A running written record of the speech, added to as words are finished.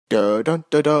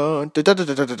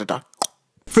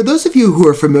For those of you who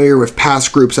are familiar with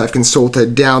past groups I've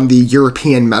consulted down the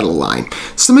European metal line,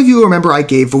 some of you remember I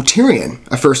gave Volturion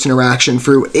a first interaction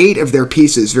through 8 of their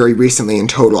pieces very recently in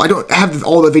total. I don't have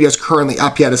all the videos currently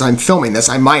up yet as I'm filming this.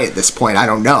 I might at this point, I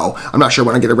don't know. I'm not sure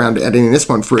when I get around to editing this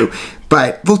one through.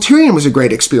 But Volturion was a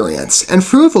great experience. And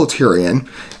through Volturion,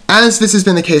 as this has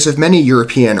been the case with many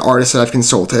European artists that I've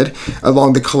consulted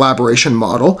along the collaboration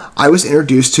model, I was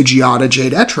introduced to Giada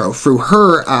Jade Etro through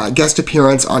her guest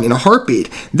appearance on In a Heartbeat.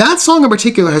 That song in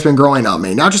particular has been growing on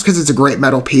me, not just because it's a great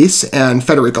metal piece and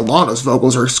Federico Lano's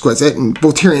vocals are exquisite and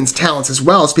Volturion's talents as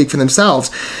well speak for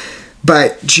themselves,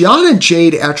 but Giada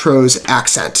Jade Etro's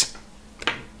accent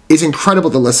is incredible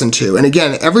to listen to. And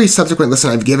again, every subsequent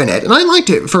listen I've given it, and I liked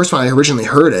it first when I originally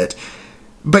heard it,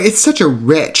 but it's such a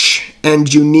rich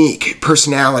and unique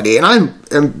personality, and I'm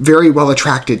very well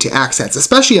attracted to accents,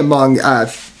 especially among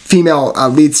female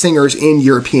lead singers in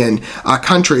European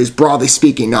countries, broadly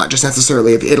speaking, not just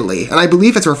necessarily of Italy. And I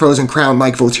believe it's where Frozen Crown,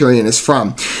 like Volturion, is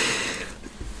from.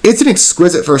 It's an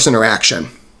exquisite first interaction.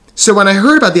 So when I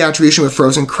heard about the attribution with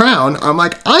Frozen Crown, I'm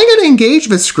like, I'm going to engage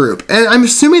this group. And I'm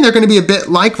assuming they're going to be a bit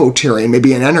like Volturion,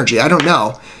 maybe in energy, I don't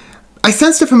know. I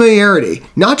sensed a familiarity,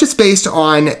 not just based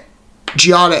on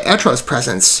Giada Etro's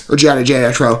presence, or Giada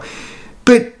Jade Etro,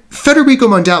 but Federico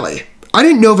Mondelli. I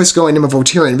didn't know this going into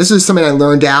Volturion. This is something I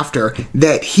learned after,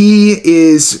 that he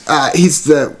is, he's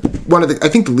one of the, I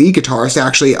think the lead guitarist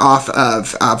actually off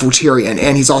of Volturion,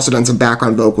 and he's also done some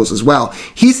background vocals as well.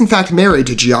 He's in fact married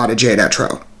to Giada Jade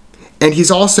Etro. And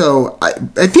he's also, I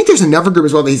think there's another group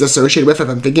as well that he's associated with if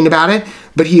I'm thinking about it,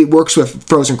 but he works with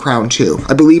Frozen Crown too,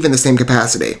 I believe in the same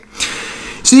capacity.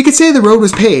 So you could say the road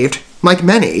was paved, like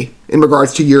many, in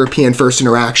regards to European first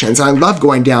interactions. I love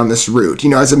going down this route.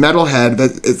 You know, as a metalhead,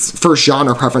 it's first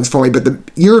genre preference for me, but the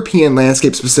European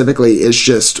landscape specifically is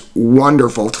just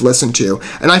wonderful to listen to.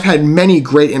 And I've had many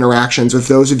great interactions with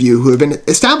those of you who have been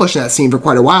established in that scene for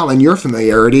quite a while, and your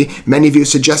familiarity. Many of you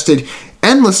suggested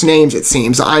endless names, it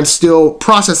seems. I'm still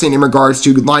processing in regards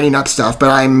to lining up stuff,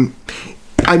 but I'm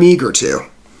eager to.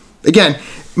 Again,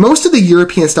 most of the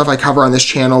European stuff I cover on this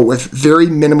channel, with very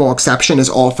minimal exception, is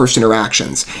all first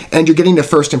interactions. And you're getting the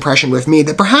first impression with me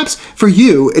that perhaps for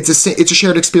you, it's a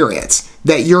shared experience.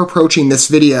 That you're approaching this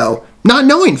video not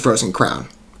knowing Frozen Crown.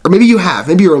 Or maybe you have.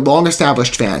 Maybe you're a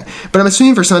long-established fan. But I'm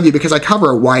assuming for some of you, because I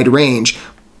cover a wide range,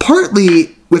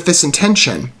 partly with this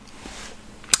intention,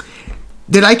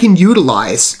 that I can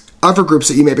utilize other groups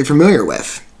that you may be familiar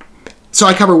with. So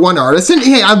I cover one artist, and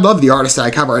hey, I love the artist that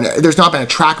I cover, and there's not been a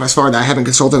track thus far that I haven't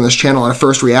consulted on this channel on a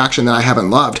first reaction that I haven't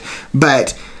loved,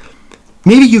 but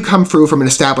maybe you come through from an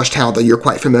established talent that you're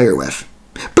quite familiar with.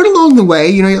 But along the way,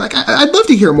 you know, you're like, I'd love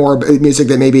to hear more music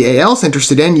that maybe AL's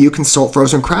interested in. You consult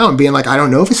Frozen Crown, being like, I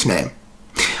don't know this name.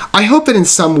 I hope that in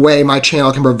some way my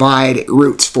channel can provide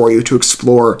routes for you to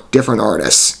explore different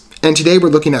artists. And today we're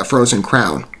looking at Frozen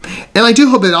Crown. And I do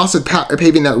hope that also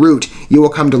paving that route, you will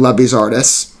come to love these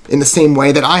artists in the same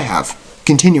way that I have,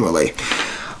 continually.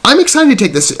 I'm excited to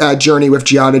take this journey with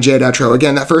Giada Jade Etro.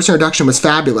 Again, that first introduction was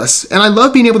fabulous, and I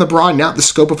love being able to broaden out the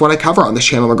scope of what I cover on this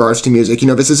channel in regards to music. You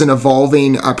know, this is an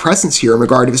evolving presence here in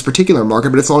regard to this particular market,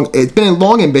 but it's been a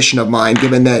long ambition of mine,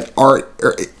 given that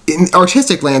in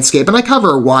artistic landscape, and I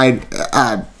cover a wide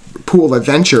pool of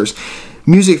ventures,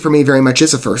 music for me very much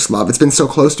is a first love. It's been so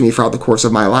close to me throughout the course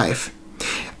of my life.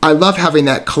 I love having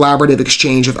that collaborative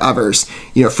exchange of others,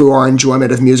 you know, through our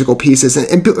enjoyment of musical pieces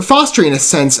and fostering a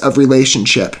sense of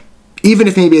relationship, even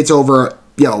if maybe it's over,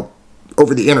 you know,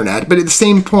 over the internet. But at the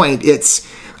same point,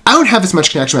 I don't have as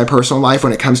much connection to my personal life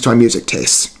when it comes to my music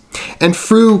tastes. And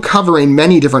through covering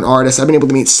many different artists, I've been able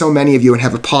to meet so many of you and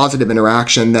have a positive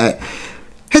interaction that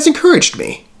has encouraged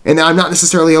me. And that I'm not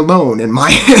necessarily alone in my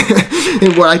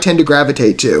in what I tend to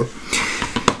gravitate to.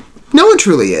 No one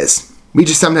truly is. We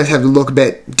just sometimes have to look a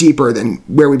bit deeper than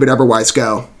where we would otherwise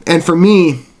go. And for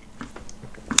me,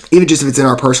 even just if it's in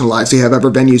our personal lives, we have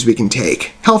other venues we can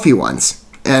take, healthy ones.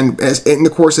 And as in the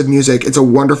course of music, it's a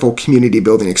wonderful community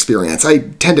building experience. I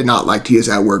tend to not like to use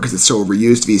that word because it's so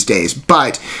overused these days,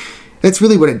 but it's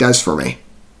really what it does for me.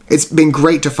 It's been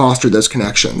great to foster those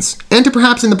connections, and to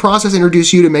perhaps in the process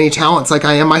introduce you to many talents like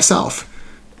I am myself,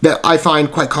 that I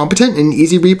find quite competent and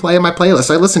easy replay in my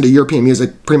playlist. I listen to European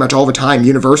music pretty much all the time,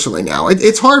 universally now.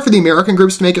 It's hard for the American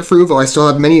groups to make it through, though I still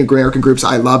have many American groups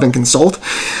I love and consult.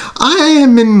 I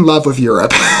am in love with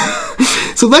Europe.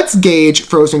 So let's gauge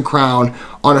Frozen Crown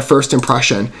on a first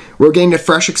impression. We're getting a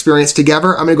fresh experience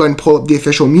together. I'm going to go ahead and pull up the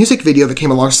official music video that came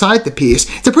alongside the piece.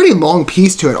 It's a pretty long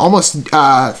piece to it, almost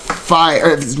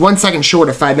 1 second short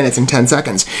of 5 minutes and 10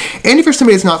 seconds. And if you're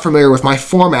somebody that's not familiar with my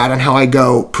format and how I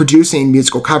go producing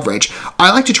musical coverage,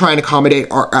 I like to try and accommodate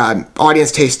our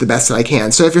audience taste the best that I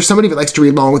can. So if you're somebody that likes to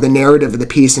read along with the narrative of the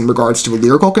piece in regards to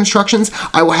lyrical constructions,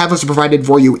 I will have those provided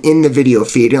for you in the video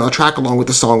feed, and I'll track along with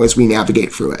the song as we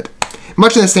navigate through it.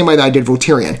 Much in the same way that I did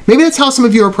Volturian. Maybe that's how some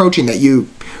of you are approaching that. You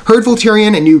heard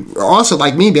Volturian and you are also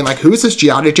like me being like, who's this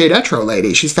Giada J. Detro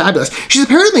lady? She's fabulous. She's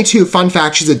apparently, too, fun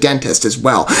fact, she's a dentist as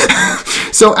well.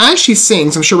 So as she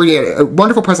sings, I'm sure we're going to get a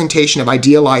wonderful presentation of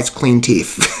idealized clean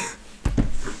teeth.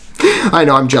 I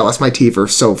know, I'm jealous. My teeth are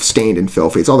so stained and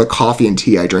filthy. It's all the coffee and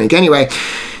tea I drink. Anyway,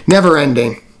 Never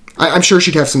Ending. I'm sure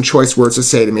she'd have some choice words to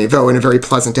say to me, though in a very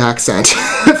pleasant accent,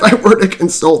 if I were to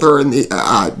consult her in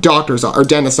the doctor's or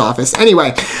dentist's office.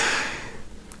 Anyway,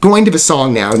 going to the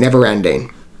song now, Never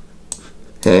Ending.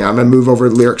 Okay, I'm going to move over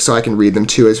the lyrics so I can read them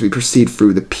too as we proceed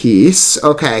through the piece.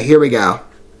 Okay, here we go.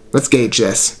 Let's gauge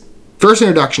this. First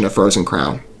introduction to Frozen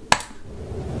Crown.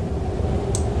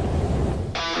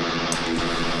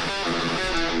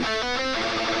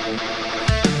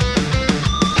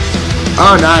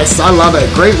 Oh, nice. I love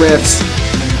it. Great riffs.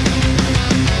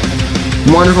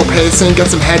 Wonderful pacing. Get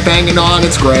some headbanging on.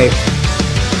 It's great.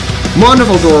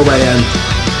 Wonderful doorway in.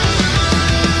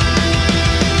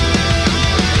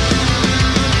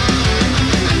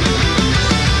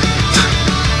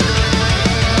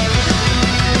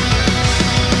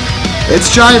 It's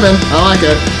jiving. I like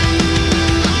it.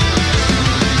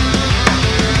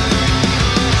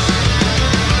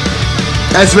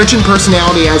 As rich in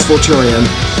personality as Volturian.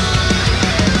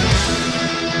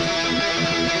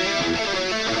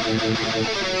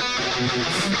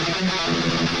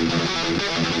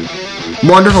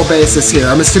 Wonderful bassist here.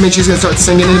 I'm assuming she's going to start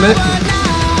singing in a minute.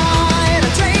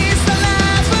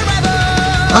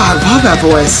 Oh, I love that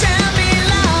voice.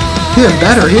 Even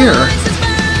better here.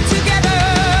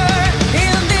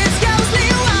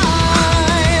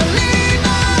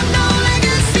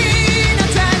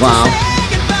 Wow.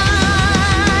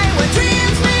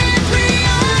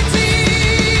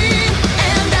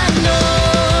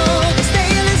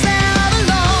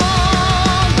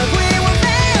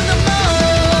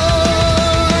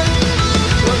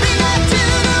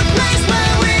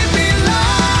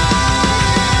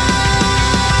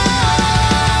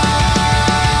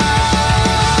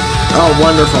 Oh,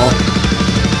 wonderful.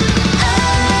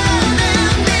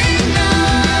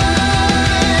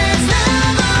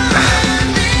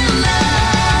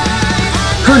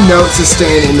 Her note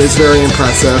sustaining is very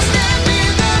impressive.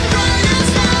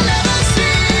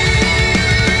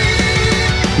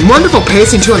 Wonderful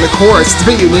pacing too in the chorus. It's a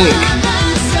bit unique.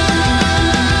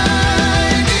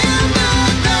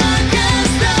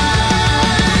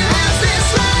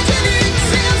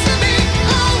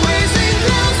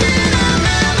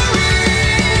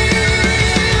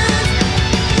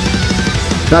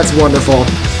 That's wonderful.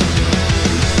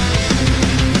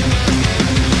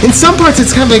 In some parts,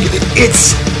 it's kind of like,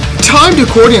 it's timed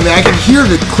accordion that I can hear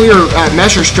the clear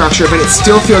measure structure, but it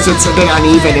still feels it's a bit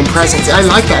uneven in presence. I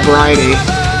like that variety.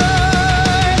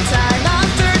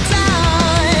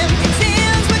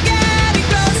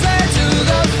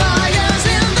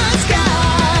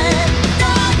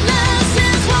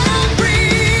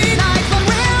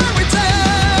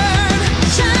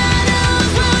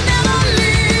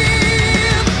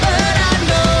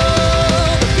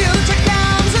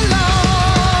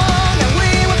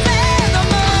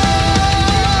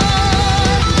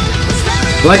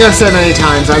 Like I've said many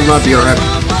times, I love Europe.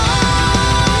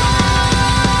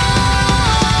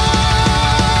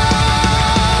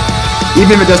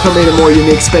 Even if it does put me in a more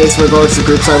unique space in regards to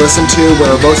groups I listen to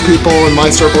where most people in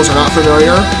my circles are not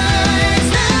familiar.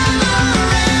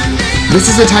 This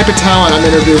is the type of talent I'm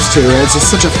introduced to, and it's just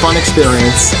such a fun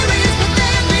experience.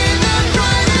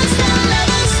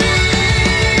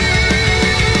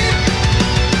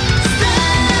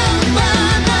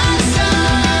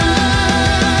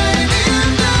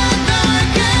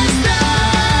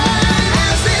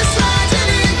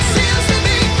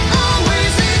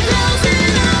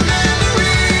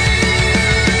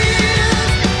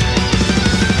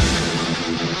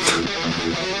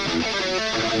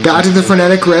 Back to the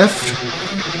frenetic riff.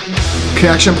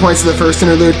 Connection points to the first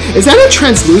interlude. Is that a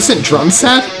translucent drum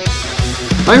set?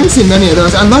 I haven't seen many of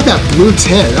those. I love that blue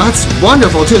tint. That's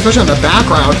wonderful too, especially on the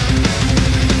background.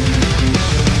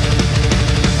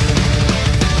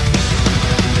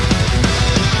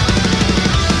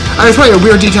 it's probably a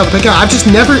weird detail to pick out. I've just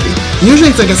never, usually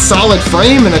it's like a solid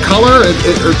frame and a color,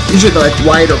 or usually they're like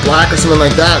white or black or something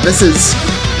like that. This is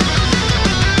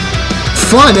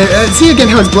fun. And see again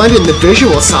how it's blended in the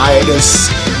visual side is,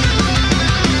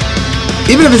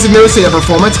 even if it's mostly a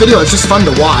performance video, it's just fun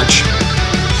to watch.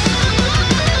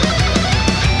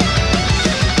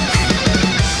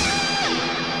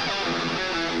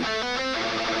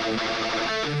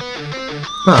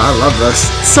 Oh, I love this.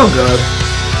 It's so good.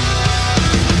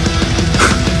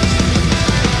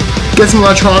 Get some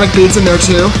electronic beats in there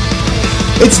too.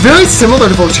 It's very similar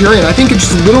to Volturian. I think it's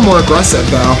just a little more aggressive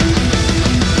though.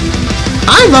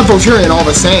 I love Volturian all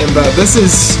the same, but this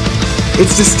is,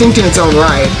 it's distinct in its own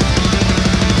right.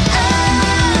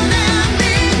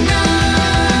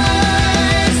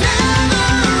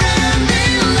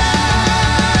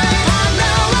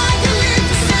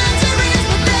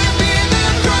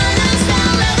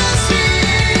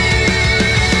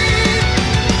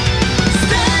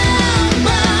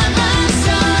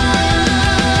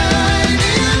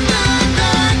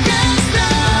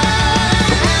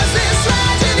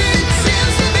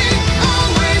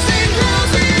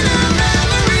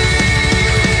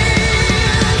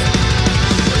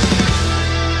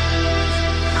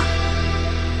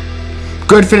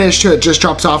 Good finish to it, just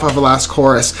drops off of the last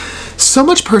chorus. So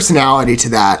much personality to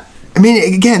that. I mean,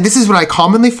 again, this is what I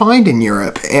commonly find in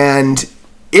Europe, and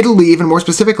Italy even more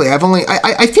specifically.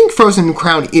 I think Frozen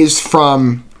Crown is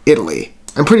from Italy.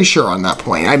 I'm pretty sure on that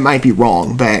point. I might be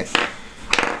wrong, but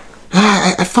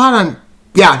I thought on,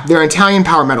 yeah, they're an Italian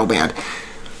power metal band.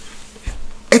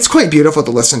 It's quite beautiful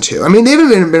to listen to. I mean, they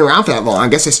haven't been around for that long. I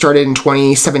guess they started in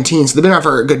 2017, so they've been around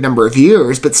for a good number of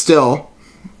years, but still,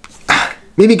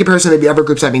 maybe in comparison to the other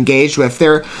groups I've engaged with,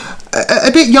 they're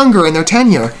a bit younger in their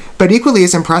tenure, but equally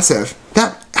as impressive.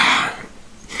 That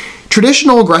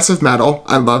traditional aggressive metal,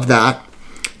 I love that.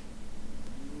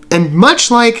 And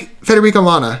much like Federica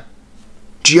Lana,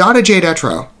 Giada J.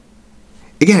 Detro,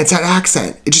 again, it's that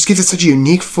accent. It just gives it such a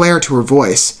unique flair to her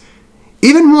voice.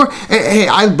 Even more, hey,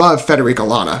 I love Federica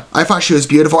Lana. I thought she was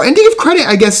beautiful. And to give credit,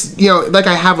 I guess, you know, like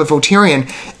I have with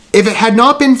Volturian, if it had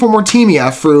not been for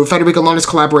Mortimia through Federica Lana's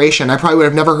collaboration, I probably would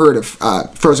have never heard of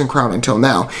Frozen Crown until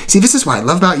now. See, this is what I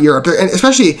love about Europe, and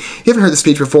especially, if you haven't heard the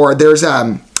speech before, there's,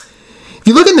 if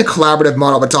you look in the collaborative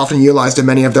model that's often utilized in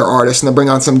many of their artists, and they'll bring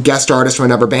on some guest artists from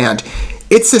another band,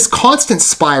 it's this constant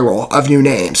spiral of new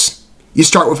names. You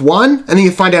start with one, and then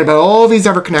you find out about all these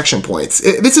other connection points.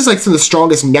 This is like some of the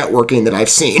strongest networking that I've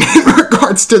seen in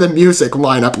regards to the music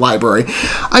lineup library.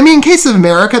 I mean, in case of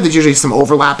America, there's usually some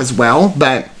overlap as well,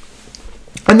 but...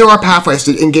 And there are pathways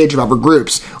to engage with other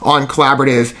groups on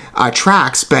collaborative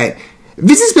tracks, but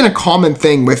this has been a common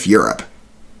thing with Europe,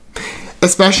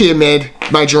 especially amid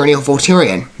my journey of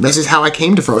Volturian. This is how I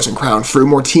came to Frozen Crown, through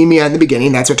Mortimia in the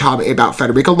beginning. That's what taught me about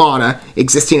Federica Lana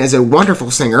existing as a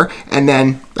wonderful singer, and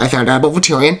then I found out about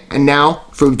Volturian, and now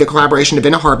through the collaboration of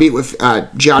In a Heartbeat with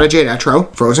Giada J.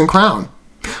 Detro, Frozen Crown.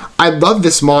 I love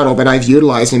this model that I've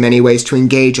utilized in many ways to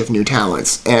engage with new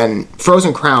talents, and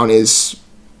Frozen Crown is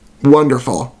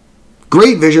wonderful.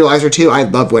 Great visualizer too. I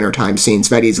love wintertime scenes.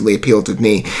 That easily appealed to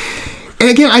me. And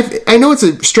again, I know it's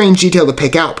a strange detail to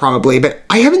pick out probably, but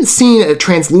I haven't seen a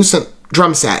translucent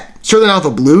drum set. Certainly not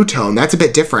with a blue tone. That's a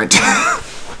bit different.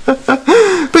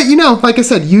 But you know, like I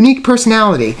said, unique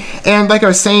personality. And like I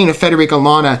was saying of Federica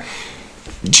Lana,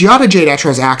 Giada J.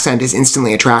 Detro's accent is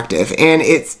instantly attractive, and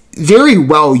it's very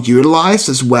well utilized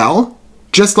as well.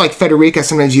 Just like Federica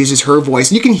sometimes uses her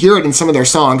voice. You can hear it in some of their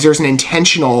songs. There's an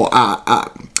intentional,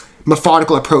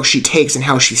 methodical approach she takes in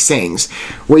how she sings,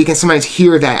 where you can sometimes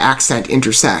hear that accent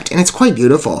intersect, and it's quite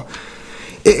beautiful.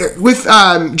 With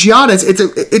Giada's,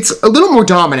 it's a little more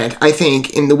dominant, I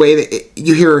think, in the way that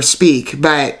you hear her speak,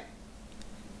 but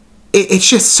it's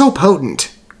just so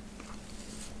potent.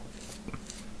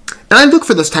 And I look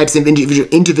for those types of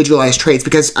individualized traits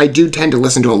because I do tend to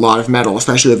listen to a lot of metal,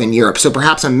 especially within Europe. So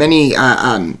perhaps on many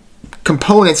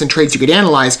components and traits you could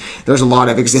analyze, there's a lot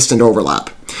of existent overlap.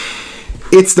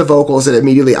 It's the vocals that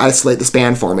immediately isolate this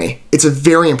band for me. It's a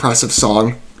very impressive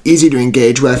song, easy to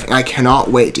engage with, and I cannot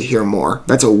wait to hear more.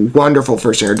 That's a wonderful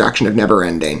first introduction of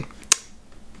Neverending.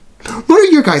 What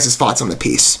are your guys' thoughts on the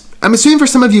piece? I'm assuming for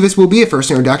some of you this will be a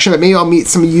first introduction, but maybe I'll meet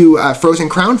some of you Frozen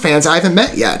Crown fans I haven't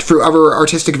met yet through other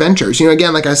artistic ventures. You know,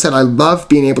 again, like I said, I love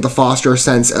being able to foster a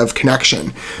sense of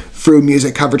connection through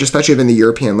music coverage, especially within the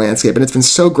European landscape. And it's been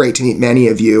so great to meet many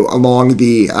of you along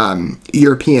the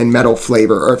European metal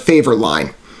flavor or favor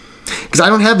line, because I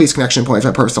don't have these connection points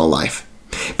in my personal life.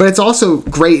 But it's also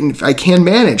great, and I can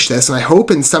manage this, and I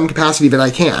hope in some capacity that I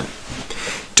can,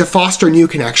 to foster new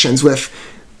connections with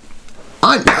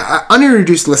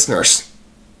unintroduced listeners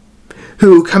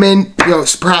who come in,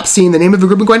 perhaps seeing the name of a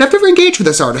group and going, I've never engaged with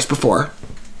this artist before.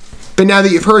 But now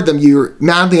that you've heard them, you're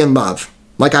madly in love,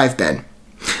 like I've been.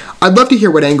 I'd love to hear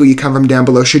what angle you come from down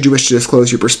below should you wish to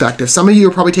disclose your perspective. Some of you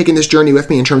are probably taking this journey with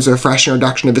me in terms of a fresh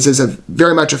introduction, if this is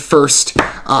very much a first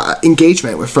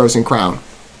engagement with Frozen Crown.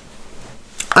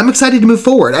 I'm excited to move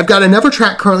forward. I've got another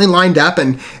track currently lined up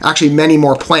and actually many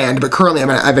more planned, but currently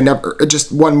I have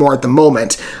just one more at the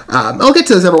moment. I'll get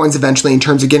to those other ones eventually in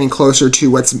terms of getting closer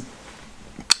to what's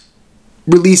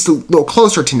released a little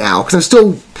closer to now, because I'm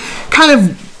still kind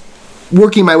of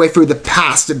working my way through the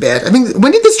past a bit. I think,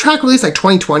 when did this track release? Like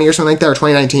 2020 or something like that, or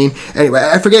 2019? Anyway,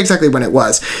 I forget exactly when it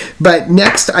was. But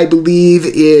next, I believe,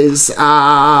 is,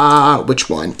 which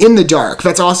one? In the Dark.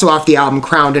 That's also off the album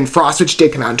Crowned and Frost, which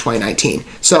did come out in 2019.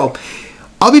 So,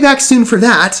 I'll be back soon for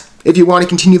that, if you want to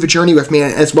continue the journey with me,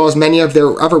 as well as many of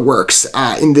their other works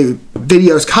in the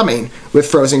videos coming with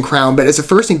Frozen Crown. But as a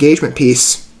first engagement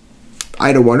piece, I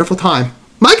had a wonderful time.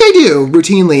 Like I do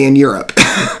routinely in Europe.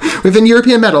 Within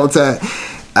European metal, it's a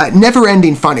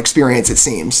never-ending fun experience, it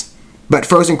seems. But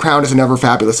Frozen Crown is another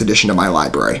fabulous addition to my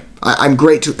library. I'm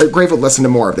grateful to listen to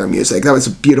more of their music. That was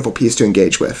a beautiful piece to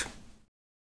engage with.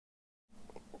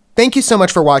 Thank you so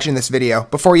much for watching this video.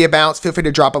 Before you bounce, feel free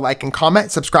to drop a like and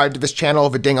comment, subscribe to this channel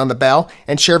with a ding on the bell,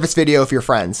 and share this video with your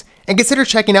friends. And consider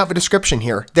checking out the description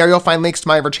here. There you'll find links to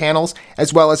my other channels,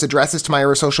 as well as addresses to my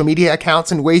other social media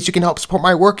accounts and ways you can help support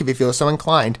my work if you feel so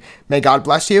inclined. May God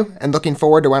bless you, and looking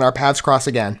forward to when our paths cross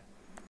again.